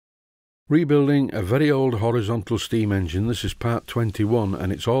Rebuilding a very old horizontal steam engine. This is part 21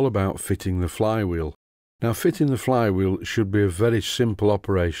 and it's all about fitting the flywheel. Now, fitting the flywheel should be a very simple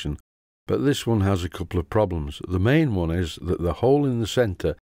operation, but this one has a couple of problems. The main one is that the hole in the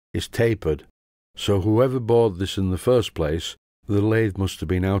centre is tapered, so whoever bored this in the first place, the lathe must have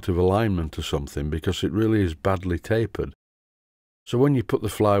been out of alignment or something, because it really is badly tapered. So when you put the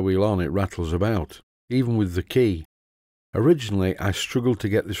flywheel on, it rattles about, even with the key. Originally, I struggled to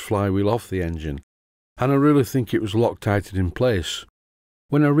get this flywheel off the engine, and I really think it was Loctited in place.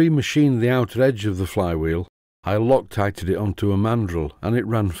 When I remachined the outer edge of the flywheel, I Loctited it onto a mandrel, and it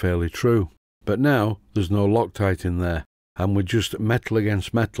ran fairly true. But now, there's no Loctite in there, and we're just metal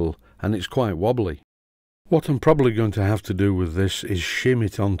against metal, and it's quite wobbly. What I'm probably going to have to do with this is shim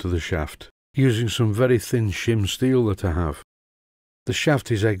it onto the shaft, using some very thin shim steel that I have. The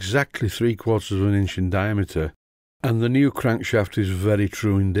shaft is exactly 3/4 of an inch in diameter, and the new crankshaft is very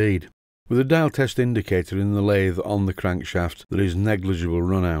true indeed. With a dial test indicator in the lathe on the crankshaft, there is negligible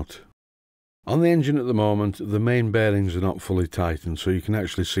run out. On the engine at the moment, the main bearings are not fully tightened, so you can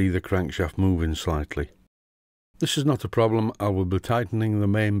actually see the crankshaft moving slightly. This is not a problem. I will be tightening the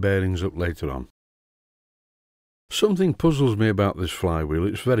main bearings up later on. Something puzzles me about this flywheel.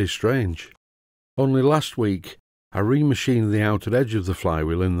 It's very strange. Only last week, I remachined the outer edge of the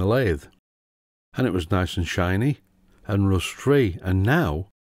flywheel in the lathe, and it was nice and shiny and rust-free, and now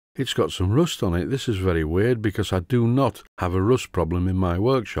it's got some rust on it. This is very weird, because I do not have a rust problem in my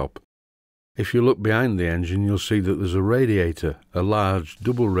workshop. If you look behind the engine, you'll see that there's a radiator, a large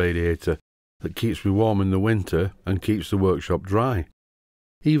double radiator, that keeps me warm in the winter and keeps the workshop dry.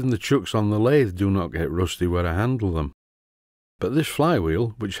 Even the chucks on the lathe do not get rusty where I handle them. But this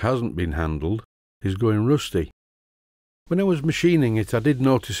flywheel, which hasn't been handled, is going rusty. When I was machining it, I did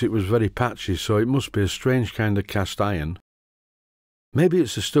notice it was very patchy, so it must be a strange kind of cast iron. Maybe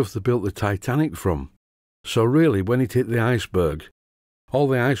it's the stuff they built the Titanic from. So really, when it hit the iceberg, all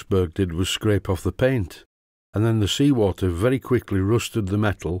the iceberg did was scrape off the paint, and then the seawater very quickly rusted the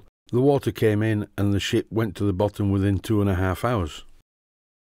metal. The water came in and the ship went to the bottom within 2.5 hours.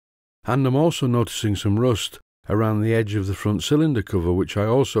 And I'm also noticing some rust around the edge of the front cylinder cover, which I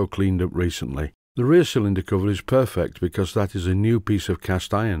also cleaned up recently. The rear cylinder cover is perfect because that is a new piece of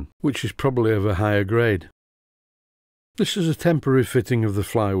cast iron, which is probably of a higher grade. This is a temporary fitting of the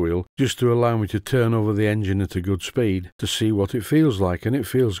flywheel, just to allow me to turn over the engine at a good speed to see what it feels like, and it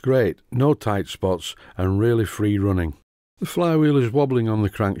feels great. No tight spots and really free running. The flywheel is wobbling on the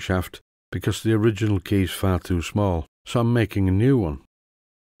crankshaft because the original key is far too small, so I'm making a new one.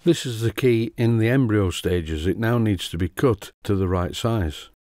 This is the key in the embryo stages. It now needs to be cut to the right size.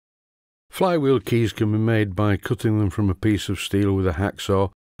 Flywheel keys can be made by cutting them from a piece of steel with a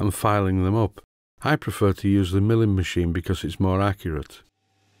hacksaw and filing them up. I prefer to use the milling machine because it's more accurate.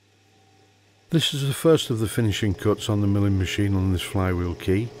 This is the first of the finishing cuts on the milling machine on this flywheel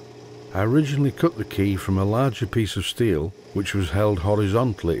key. I originally cut the key from a larger piece of steel which was held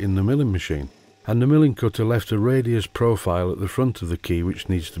horizontally in the milling machine, and the milling cutter left a radius profile at the front of the key which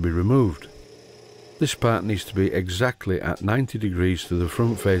needs to be removed. This part needs to be exactly at 90 degrees to the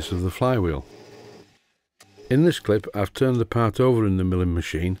front face of the flywheel. In this clip, I've turned the part over in the milling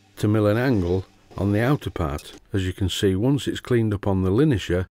machine to mill an angle on the outer part. As you can see, once it's cleaned up on the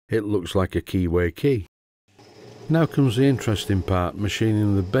linisher, it looks like a keyway key. Now comes the interesting part,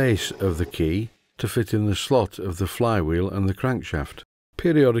 machining the base of the key to fit in the slot of the flywheel and the crankshaft.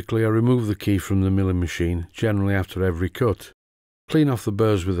 Periodically I remove the key from the milling machine, generally after every cut. Clean off the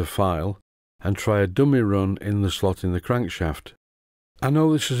burrs with a file and try a dummy run in the slot in the crankshaft. I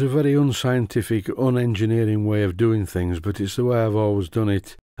know this is a very unscientific, unengineering way of doing things, but it's the way I've always done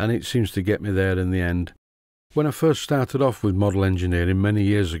it, and it seems to get me there in the end. When I first started off with model engineering many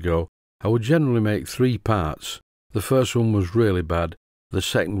years ago, I would generally make 3 parts. The first one was really bad, the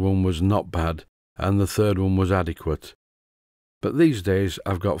second one was not bad, and the third one was adequate. But these days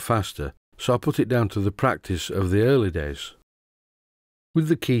I've got faster, so I put it down to the practice of the early days. With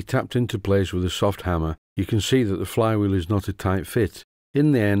the key tapped into place with a soft hammer, you can see that the flywheel is not a tight fit.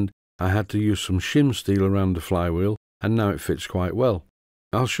 In the end, I had to use some shim steel around the flywheel, and now it fits quite well.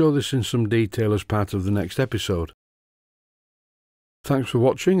 I'll show this in some detail as part of the next episode. Thanks for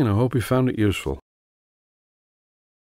watching, and I hope you found it useful.